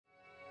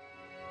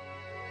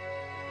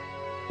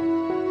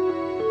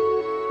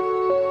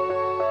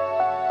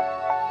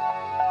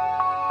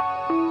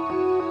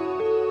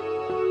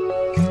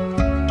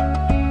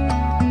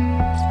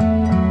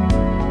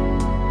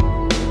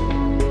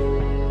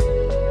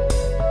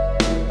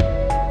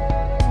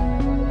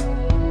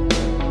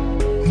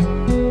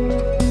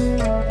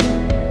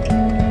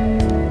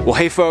Well,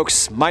 hey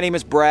folks, my name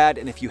is Brad,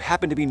 and if you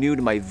happen to be new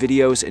to my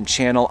videos and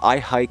channel, I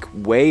hike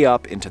way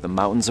up into the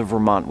mountains of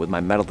Vermont with my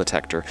metal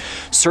detector,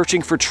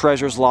 searching for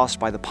treasures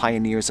lost by the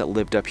pioneers that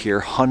lived up here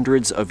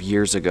hundreds of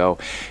years ago.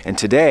 And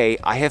today,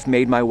 I have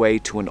made my way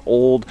to an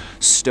old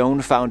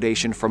stone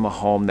foundation from a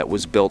home that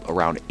was built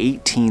around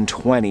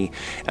 1820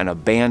 and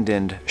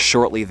abandoned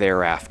shortly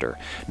thereafter.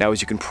 Now, as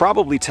you can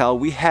probably tell,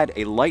 we had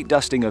a light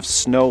dusting of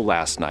snow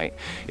last night.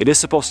 It is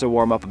supposed to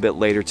warm up a bit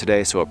later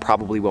today, so it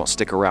probably won't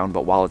stick around,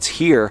 but while it's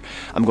here,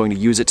 I'm going to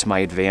use it to my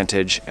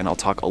advantage, and I'll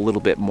talk a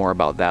little bit more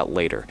about that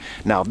later.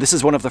 Now, this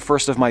is one of the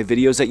first of my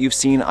videos that you've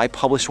seen. I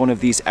publish one of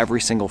these every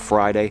single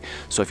Friday,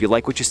 so if you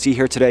like what you see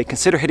here today,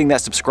 consider hitting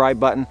that subscribe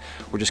button,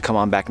 or just come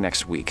on back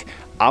next week.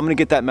 I'm gonna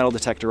get that metal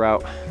detector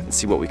out and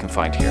see what we can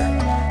find here.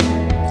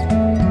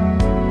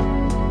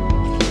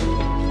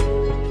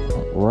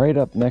 Right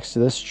up next to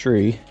this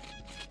tree,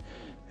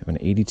 I have an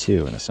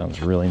 82, and it sounds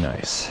really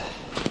nice.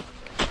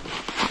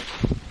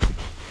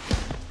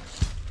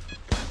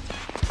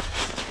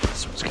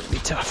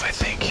 Tough, I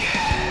think.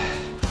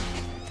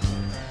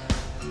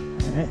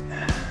 Alright,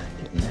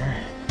 getting there.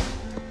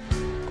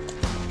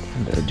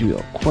 I better do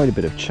quite a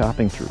bit of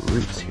chopping through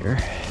roots here.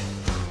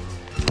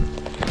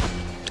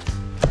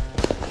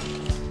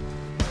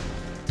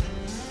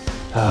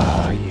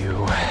 Oh,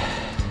 you.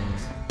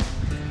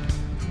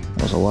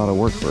 That was a lot of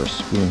work for a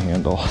spoon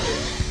handle.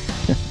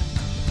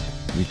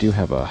 We do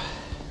have a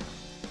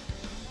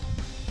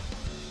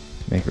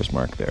maker's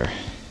mark there.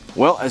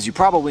 Well, as you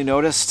probably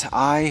noticed,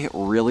 I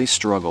really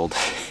struggled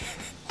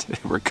to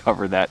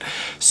recover that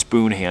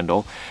spoon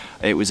handle.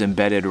 It was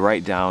embedded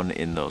right down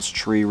in those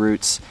tree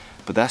roots,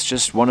 but that's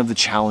just one of the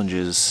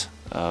challenges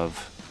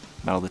of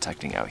metal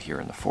detecting out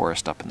here in the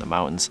forest, up in the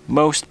mountains.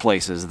 Most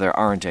places there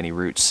aren't any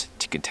roots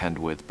to contend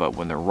with, but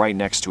when they're right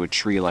next to a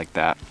tree like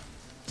that,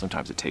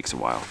 sometimes it takes a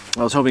while.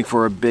 I was hoping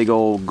for a big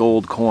old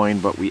gold coin,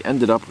 but we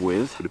ended up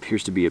with what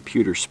appears to be a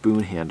pewter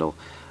spoon handle.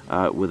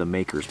 With a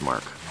maker's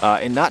mark.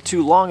 And not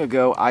too long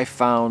ago, I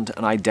found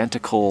an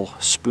identical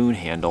spoon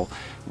handle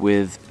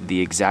with the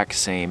exact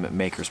same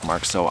maker's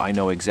mark, so I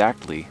know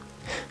exactly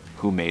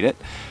who made it.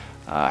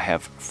 I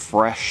have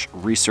fresh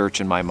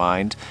research in my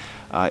mind.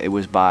 It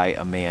was by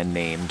a man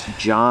named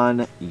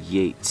John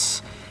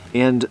Yates.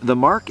 And the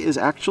mark is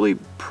actually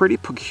pretty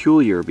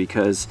peculiar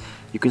because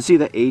you can see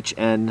the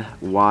H-N-Y-A-T-E,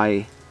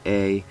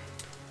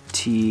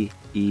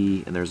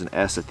 and there's an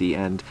S at the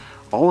end,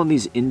 all in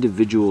these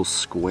individual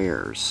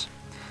squares.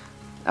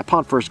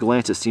 Upon first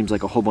glance, it seems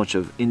like a whole bunch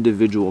of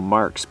individual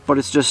marks, but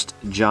it's just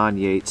John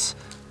Yates,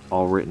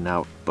 all written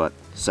out, but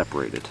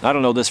separated. I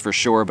don't know this for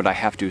sure, but I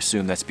have to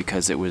assume that's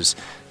because it was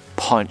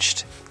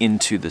punched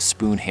into the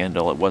spoon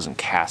handle. It wasn't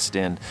cast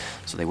in,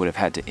 so they would have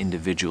had to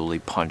individually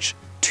punch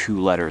 2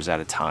 letters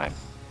at a time.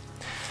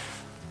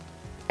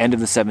 End of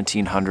the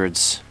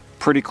 1700s.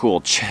 Pretty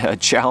cool. A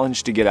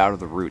challenge to get out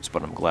of the roots,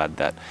 but I'm glad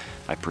that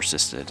I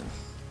persisted and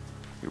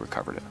we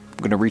recovered it. I'm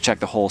gonna recheck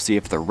the hole, see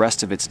if the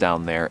rest of it's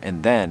down there,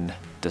 and then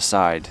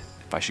decide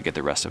if I should get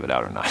the rest of it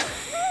out or not.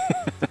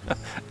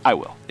 I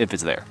will, if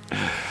it's there.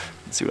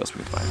 Let's see what else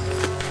we can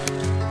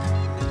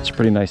find. It's a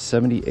pretty nice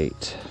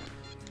 78.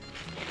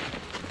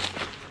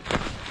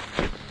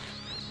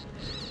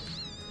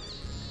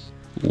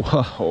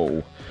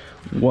 Whoa,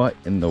 what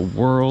in the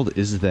world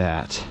is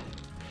that?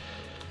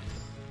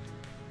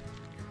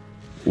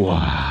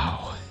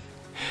 Wow.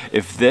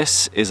 If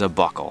this is a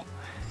buckle,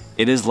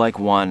 it is like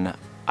one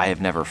I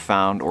have never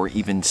found or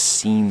even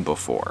seen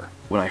before.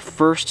 When I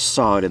first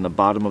saw it in the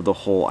bottom of the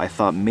hole, I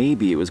thought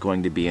maybe it was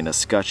going to be an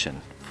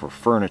escutcheon for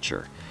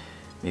furniture,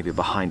 maybe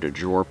behind a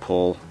drawer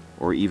pull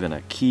or even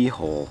a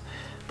keyhole,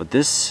 but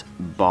this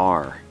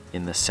bar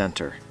in the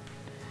center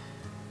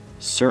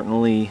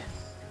certainly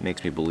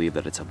makes me believe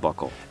that it's a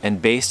buckle.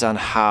 And based on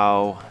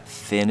how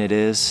thin it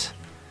is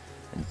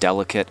and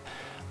delicate,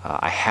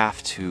 I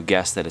have to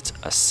guess that it's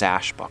a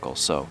sash buckle,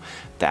 so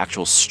the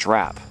actual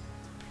strap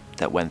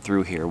that went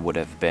through here would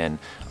have been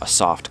a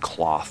soft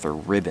cloth or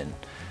ribbon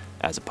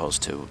as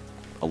opposed to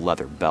a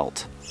leather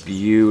belt.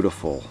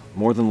 Beautiful.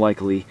 More than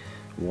likely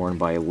worn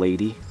by a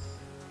lady.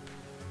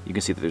 You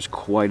can see that there's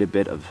quite a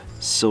bit of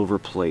silver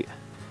plate,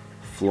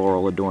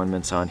 floral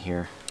adornments on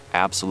here.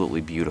 Absolutely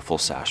beautiful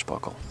sash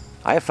buckle.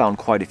 I have found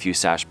quite a few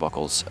sash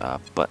buckles,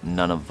 but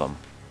none of them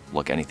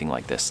look anything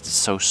like this. It's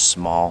so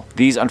small.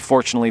 These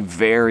unfortunately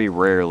very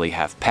rarely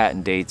have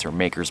patent dates or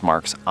maker's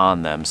marks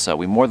on them, so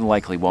we more than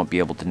likely won't be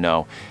able to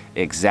know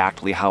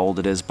exactly how old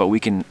it is, but we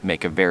can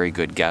make a very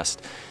good guess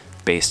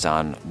based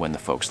on when the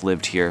folks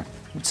lived here.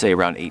 I'd say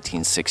around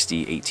 1860,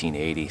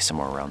 1880,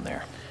 somewhere around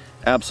there.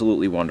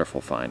 Absolutely wonderful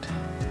find.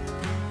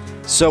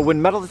 So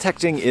when metal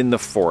detecting in the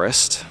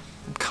forest,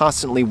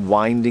 constantly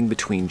winding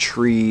between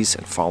trees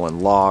and fallen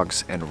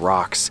logs and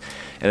rocks,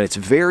 and it's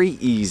very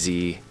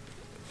easy,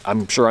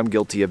 I'm sure I'm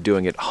guilty of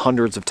doing it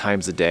hundreds of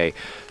times a day,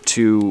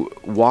 to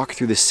walk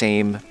through the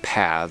same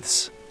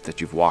paths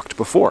that you've walked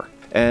before.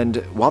 And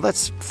while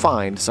that's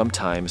fine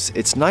sometimes,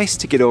 it's nice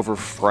to get over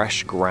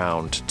fresh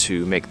ground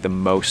to make the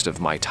most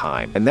of my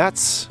time. And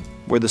that's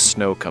where the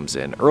snow comes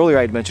in. Earlier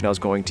I'd mentioned I was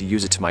going to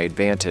use it to my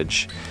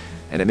advantage,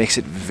 and it makes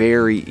it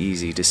very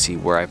easy to see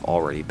where I've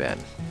already been.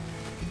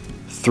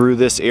 Through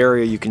this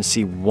area you can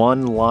see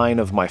one line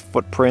of my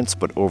footprints,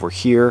 but over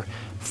here,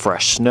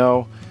 fresh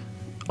snow,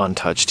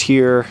 untouched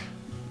here,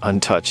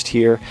 untouched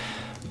here,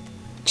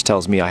 which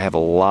tells me I have a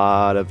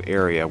lot of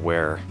area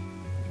where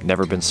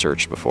never been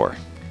searched before.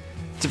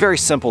 It's a very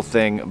simple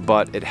thing,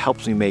 but it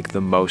helps me make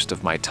the most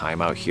of my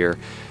time out here.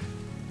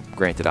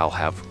 Granted, I'll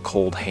have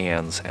cold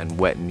hands and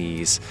wet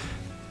knees,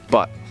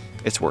 but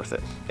it's worth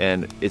it,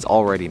 and it's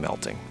already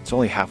melting. It's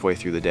only halfway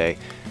through the day.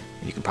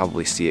 You can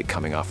probably see it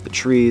coming off the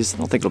trees. I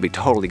don't think it'll be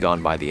totally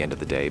gone by the end of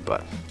the day,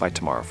 but by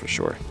tomorrow for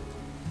sure.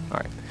 All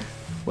right,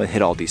 I'm gonna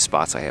hit all these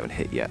spots I haven't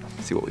hit yet,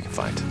 see what we can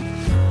find.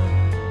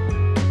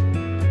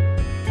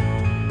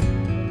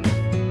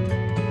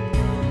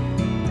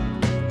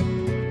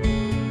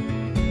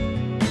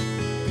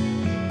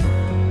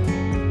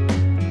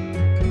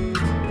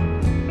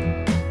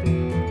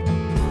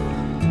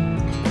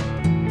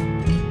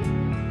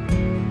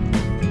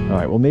 All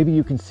right, well, maybe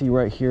you can see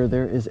right here,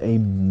 there is a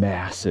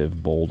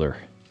massive boulder.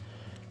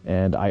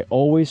 And I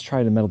always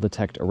try to metal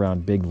detect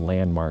around big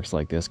landmarks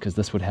like this, because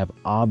this would have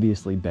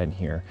obviously been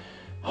here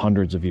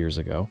hundreds of years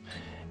ago.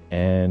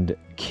 And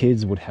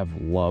kids would have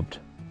loved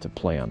to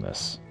play on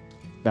this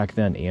back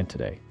then and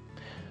today.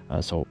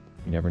 So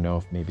you never know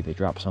if maybe they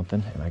dropped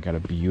something. And I got a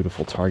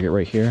beautiful target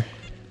right here.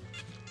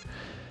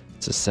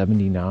 It's a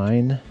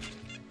 79.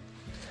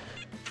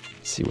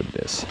 Let's see what it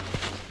is.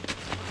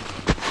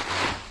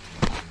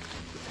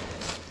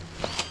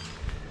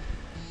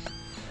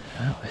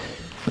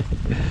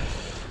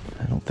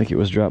 I don't think it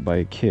was dropped by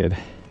a kid.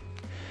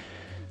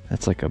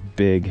 That's like a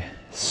big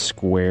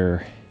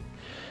square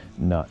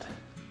nut.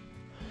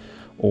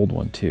 Old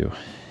one too.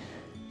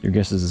 Your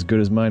guess is as good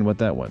as mine what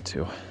that went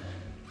to.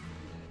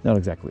 Not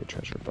exactly a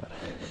treasure, but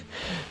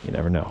you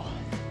never know.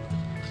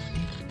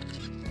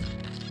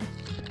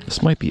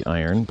 This might be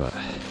iron, but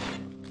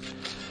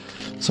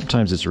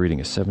sometimes it's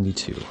reading a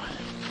 72.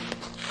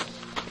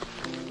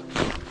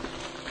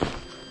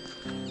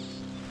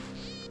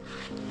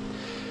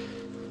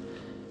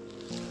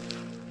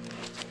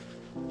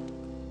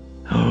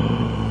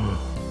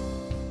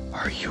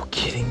 Are you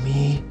kidding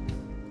me?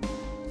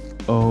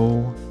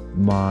 Oh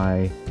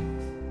my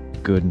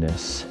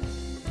goodness.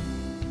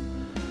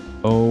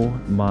 Oh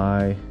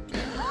my.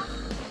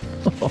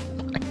 Oh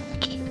my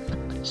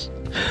gosh.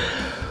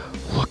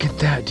 Look at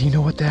that. Do you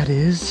know what that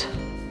is?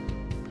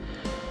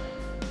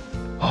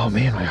 Oh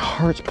man, my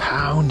heart's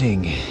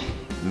pounding.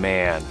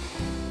 Man,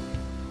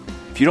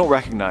 if you don't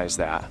recognize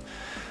that,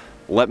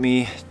 let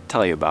me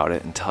tell you about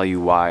it and tell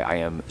you why I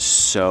am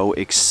so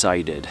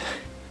excited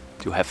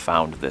to have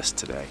found this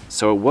today.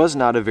 So it was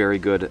not a very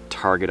good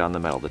target on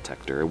the metal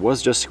detector. It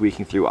was just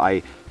squeaking through.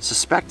 I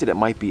suspected it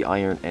might be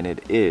iron, and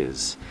it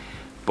is.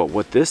 But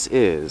what this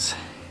is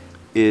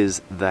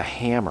the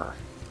hammer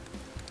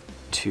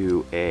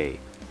to a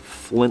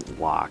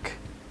flintlock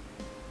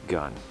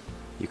gun.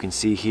 You can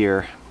see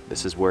here,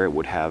 this is where it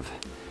would have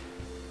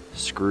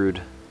screwed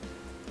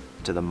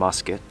to the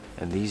musket,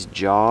 and these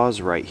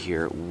jaws right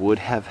here would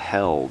have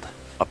held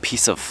a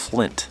piece of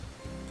flint.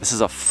 This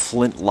is a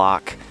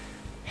flintlock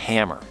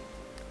hammer.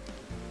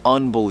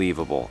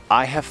 Unbelievable.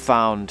 I have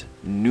found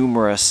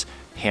numerous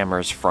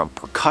hammers from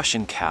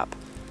percussion cap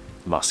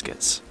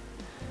muskets,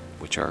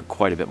 which are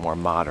quite a bit more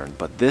modern,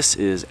 but this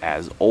is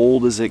as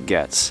old as it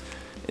gets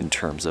in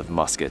terms of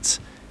muskets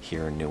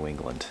here in New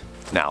England.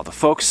 Now, the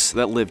folks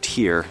that lived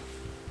here,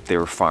 they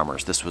were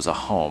farmers. This was a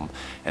home,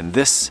 and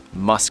this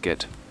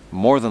musket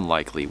more than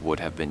likely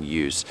would have been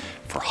used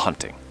for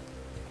hunting,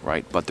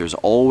 right? But there's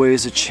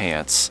always a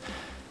chance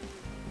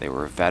they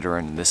were a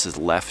veteran, and this is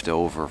left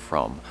over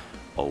from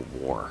a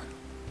war.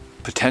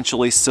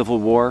 Potentially Civil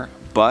War,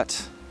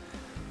 but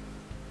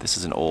this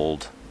is an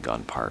old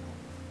gun part.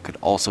 Could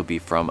also be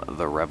from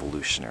the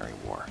Revolutionary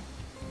War.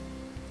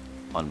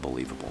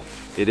 Unbelievable.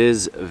 It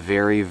is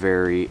very,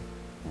 very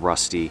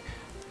rusty,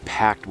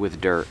 packed with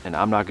dirt, and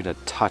I'm not gonna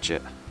touch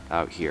it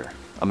out here.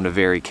 I'm gonna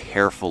very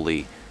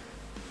carefully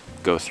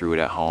go through it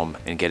at home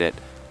and get it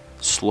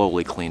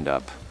slowly cleaned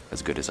up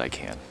as good as I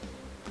can.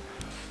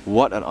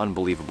 What an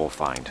unbelievable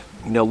find.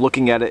 You know,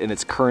 looking at it in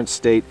its current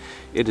state,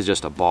 it is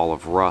just a ball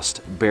of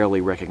rust, barely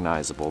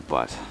recognizable,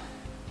 but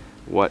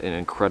what an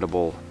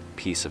incredible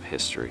piece of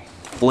history.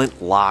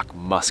 Flintlock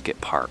musket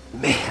part.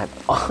 Man,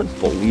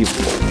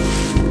 unbelievable.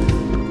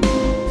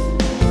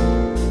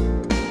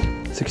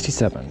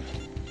 67.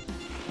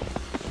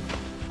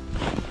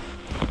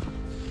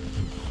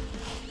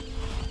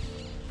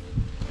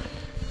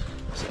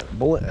 Is that a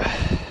bullet?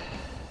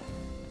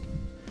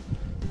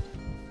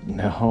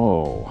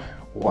 No.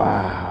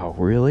 Wow,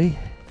 really?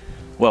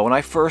 Well, when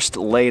I first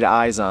laid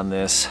eyes on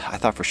this, I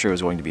thought for sure it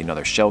was going to be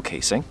another shell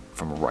casing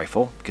from a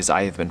rifle, because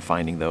I have been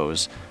finding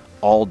those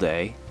all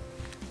day.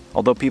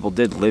 Although people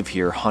did live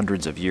here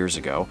hundreds of years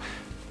ago,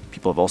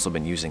 people have also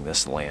been using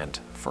this land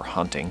for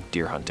hunting,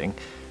 deer hunting,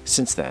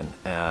 since then.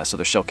 So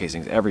there's shell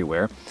casings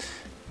everywhere.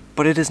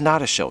 But it is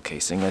not a shell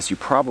casing, as you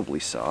probably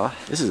saw.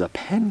 This is a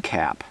pen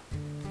cap.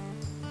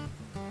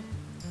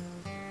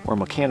 Or a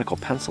mechanical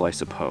pencil, I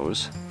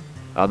suppose.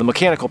 The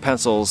mechanical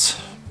pencils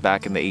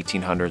back in the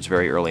 1800s,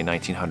 very early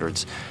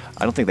 1900s,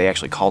 I don't think they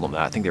actually called them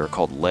that. I think they were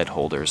called lead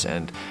holders,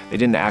 and they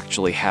didn't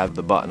actually have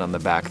the button on the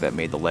back that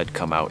made the lead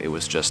come out. It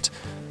was just,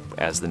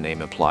 as the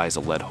name implies,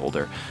 a lead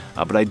holder.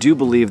 But I do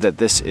believe that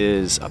this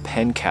is a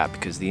pen cap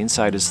because the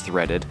inside is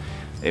threaded.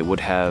 It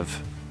would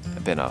have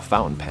been a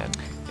fountain pen.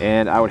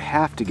 And I would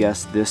have to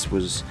guess this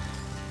was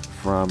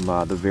from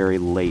the very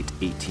late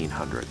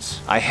 1800s.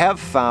 I have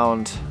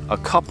found a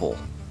couple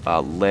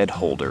lead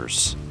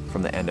holders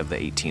from the end of the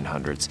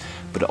 1800s,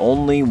 but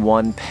only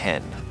one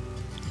pen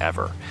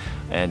ever.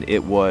 And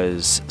it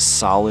was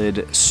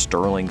solid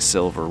sterling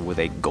silver with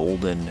a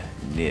golden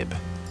nib.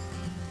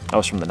 That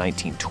was from the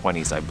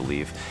 1920s, I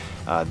believe.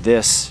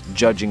 This,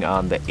 judging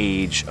on the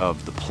age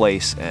of the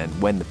place and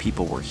when the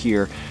people were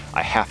here,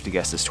 I have to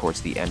guess is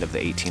towards the end of the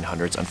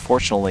 1800s.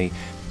 Unfortunately,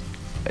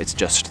 it's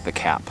just the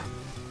cap.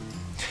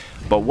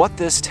 But what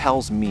this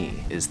tells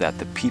me is that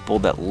the people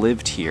that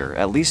lived here,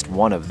 at least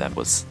one of them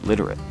was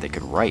literate. They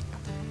could write,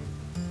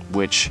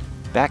 which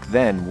back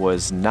then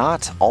was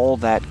not all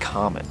that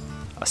common,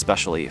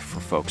 especially for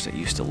folks that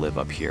used to live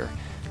up here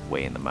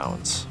way in the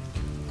mountains.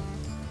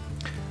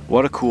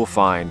 What a cool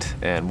find,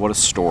 and what a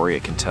story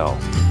it can tell.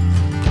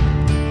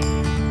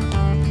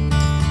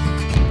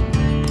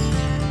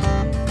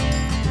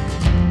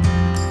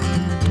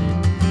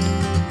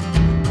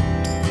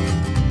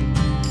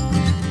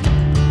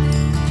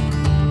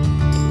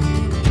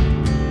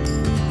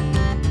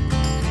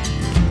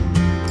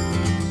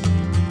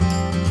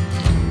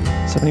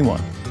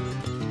 '71.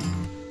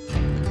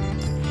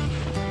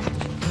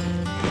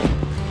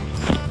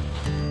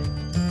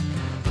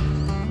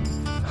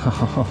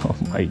 Oh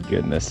my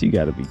goodness, you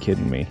gotta be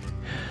kidding me.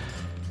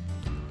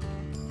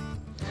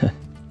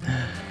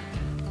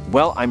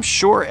 Well, I'm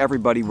sure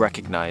everybody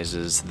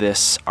recognizes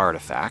this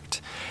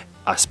artifact,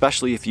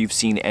 especially if you've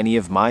seen any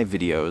of my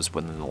videos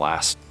within the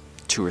last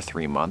 2 or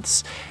 3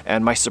 months.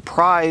 And my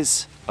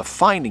surprise of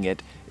finding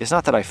it is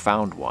not that I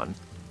found one,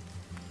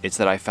 it's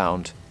that I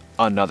found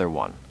another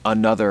one,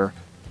 another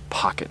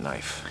pocket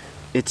knife.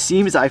 It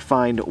seems I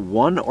find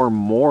one or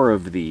more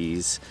of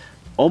these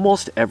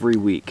almost every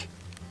week.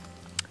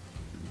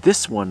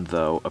 This one,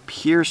 though,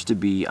 appears to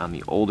be on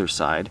the older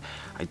side.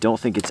 I don't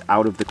think it's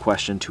out of the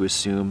question to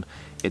assume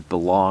it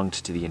belonged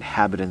to the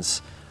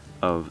inhabitants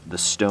of the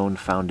stone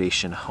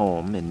foundation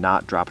home and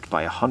not dropped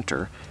by a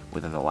hunter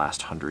within the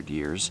last 100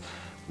 years.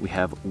 We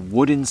have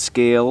wooden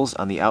scales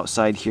on the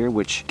outside here,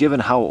 which, given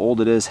how old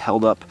it is,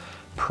 held up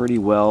pretty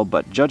well,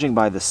 but judging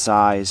by the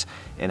size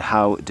and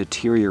how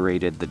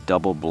deteriorated the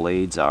double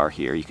blades are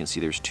here, you can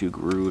see there's 2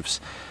 grooves.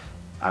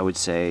 I would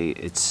say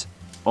it's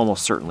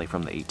almost certainly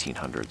from the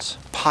 1800s.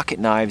 Pocket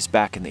knives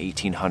back in the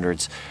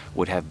 1800s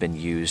would have been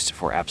used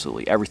for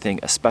absolutely everything,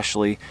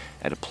 especially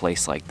at a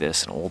place like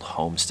this, an old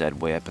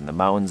homestead way up in the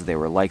mountains. They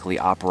were likely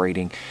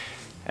operating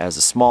as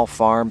a small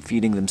farm,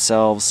 feeding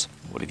themselves,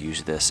 would have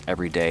used this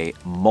every day,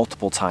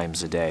 multiple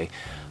times a day.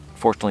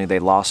 Fortunately, they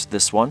lost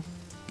this one.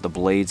 The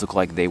blades look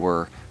like they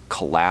were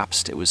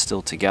collapsed. It was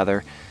still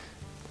together.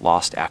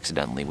 Lost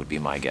accidentally would be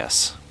my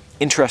guess.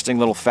 Interesting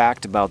little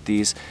fact about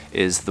these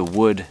is the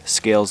wood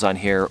scales on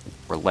here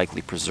were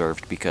likely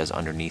preserved because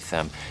underneath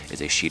them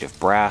is a sheet of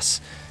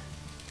brass.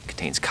 It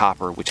contains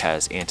copper, which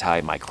has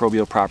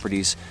antimicrobial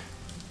properties,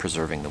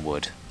 preserving the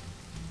wood.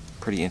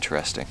 Pretty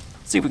interesting.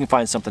 Let's see if we can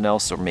find something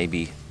else or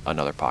maybe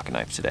another pocket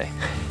knife today.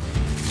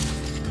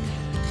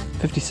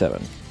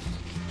 57.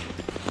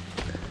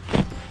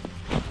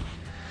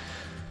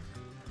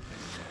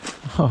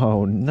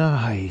 Oh,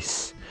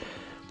 nice.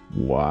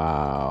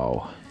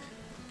 Wow.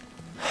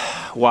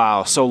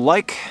 Wow, so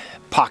like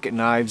pocket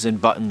knives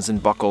and buttons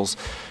and buckles,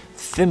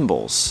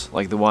 thimbles,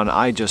 like the one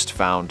I just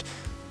found,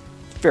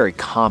 very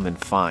common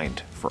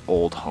find for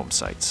old home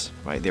sites,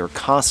 right? They were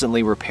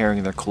constantly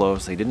repairing their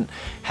clothes. They didn't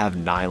have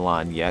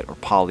nylon yet or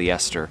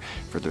polyester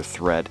for their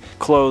thread.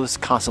 Clothes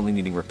constantly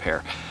needing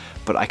repair.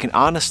 But I can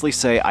honestly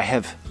say I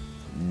have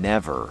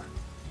never,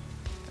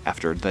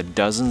 after the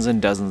dozens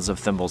and dozens of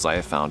thimbles I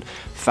have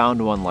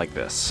found one like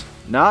this.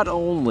 Not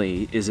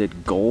only is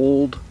it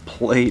gold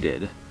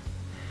plated,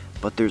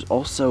 but there's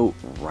also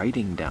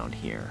writing down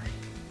here.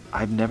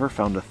 I've never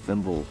found a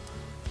thimble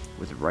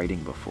with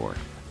writing before.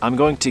 I'm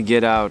going to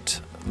get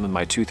out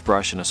my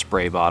toothbrush and a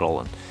spray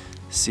bottle and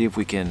see if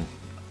we can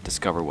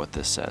discover what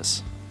this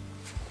says.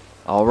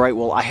 All right,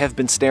 well, I have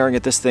been staring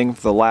at this thing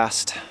for the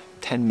last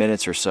 10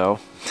 minutes or so.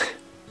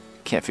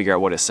 Can't figure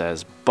out what it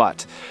says,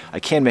 but I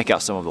can make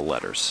out some of the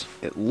letters.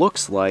 It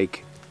looks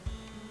like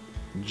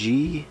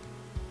G,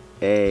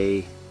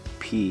 A,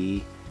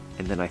 P,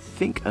 and then I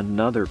think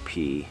another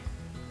P.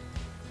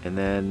 And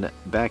then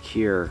back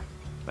here,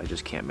 I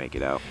just can't make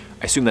it out.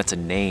 I assume that's a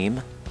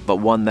name, but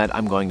one that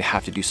I'm going to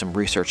have to do some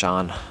research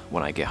on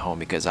when I get home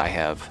because I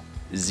have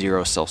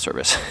zero cell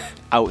service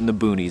out in the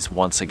boonies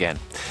once again.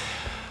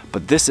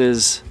 But this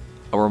is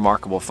a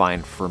remarkable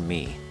find for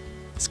me.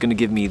 It's going to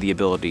give me the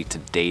ability to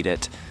date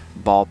it,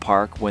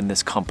 ballpark when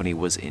this company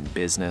was in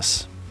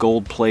business,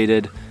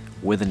 gold-plated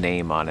with a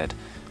name on it.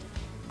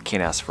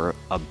 Can't ask for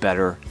a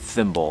better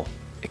thimble,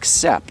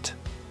 except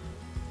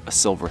a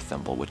silver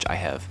thimble, which I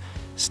have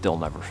still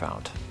never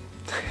found.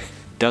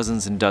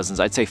 Dozens and dozens,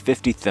 I'd say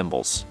 50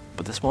 thimbles,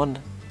 but this one,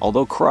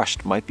 although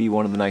crushed, might be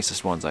one of the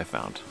nicest ones I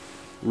found.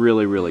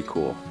 Really, really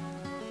cool.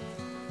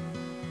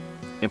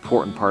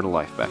 Important part of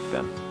life back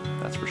then,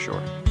 that's for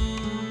sure.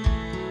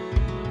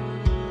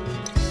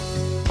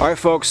 All right,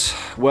 folks,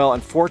 well,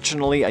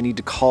 unfortunately, I need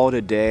to call it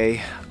a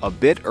day a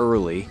bit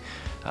early,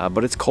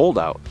 but it's cold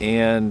out,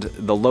 and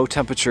the low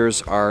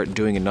temperatures are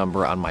doing a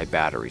number on my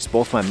batteries,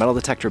 both my metal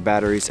detector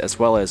batteries as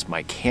well as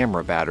my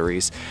camera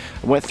batteries.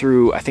 I went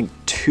through, I think,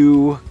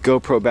 2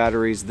 GoPro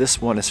batteries. This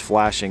one is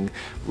flashing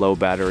low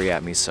battery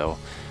at me, so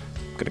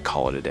I'm gonna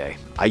call it a day.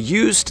 I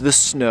used the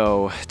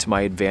snow to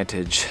my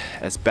advantage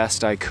as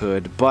best I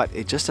could, but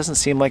it just doesn't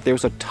seem like there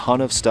was a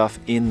ton of stuff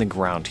in the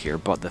ground here.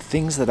 But the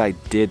things that I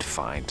did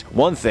find,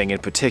 one thing in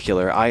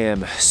particular I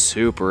am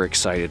super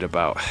excited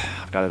about.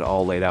 I've got it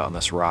all laid out on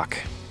this rock.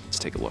 Let's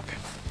take a look.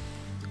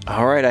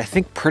 All right, I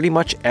think pretty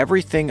much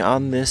everything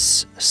on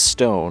this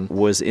stone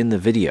was in the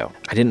video.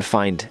 I didn't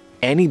find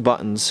any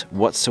buttons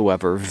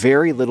whatsoever,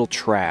 very little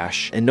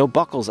trash, and no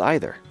buckles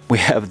either. We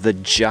have the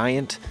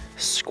giant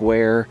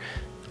square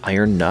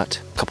iron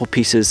nut, a couple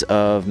pieces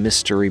of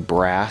mystery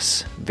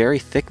brass, very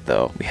thick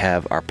though. We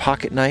have our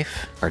pocket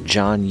knife, our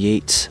John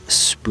Yates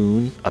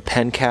spoon, a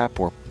pen cap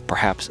or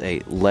perhaps a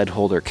lead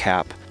holder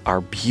cap,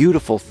 our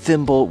beautiful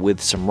thimble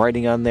with some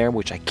writing on there,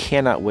 which I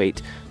cannot wait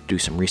to do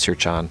some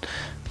research on,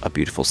 a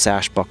beautiful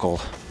sash buckle,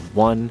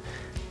 1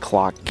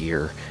 clock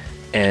gear,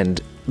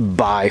 and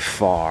by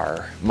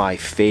far my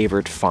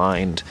favorite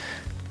find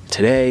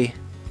today,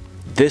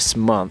 this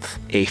month,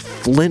 a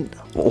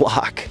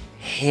flintlock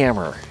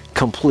hammer.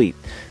 Complete,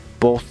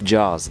 both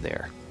jaws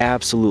there.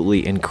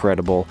 Absolutely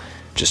incredible.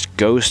 Just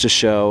goes to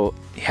show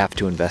you have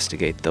to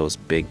investigate those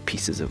big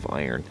pieces of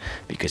iron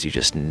because you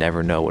just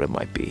never know what it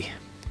might be.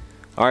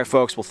 All right,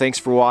 folks, well, thanks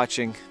for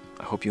watching.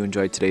 I hope you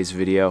enjoyed today's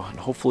video, and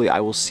hopefully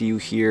I will see you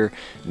here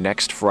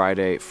next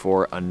Friday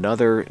for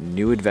another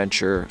new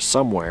adventure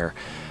somewhere,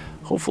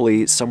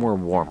 hopefully somewhere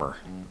warmer,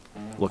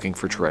 looking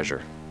for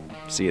treasure.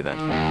 See you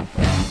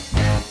then.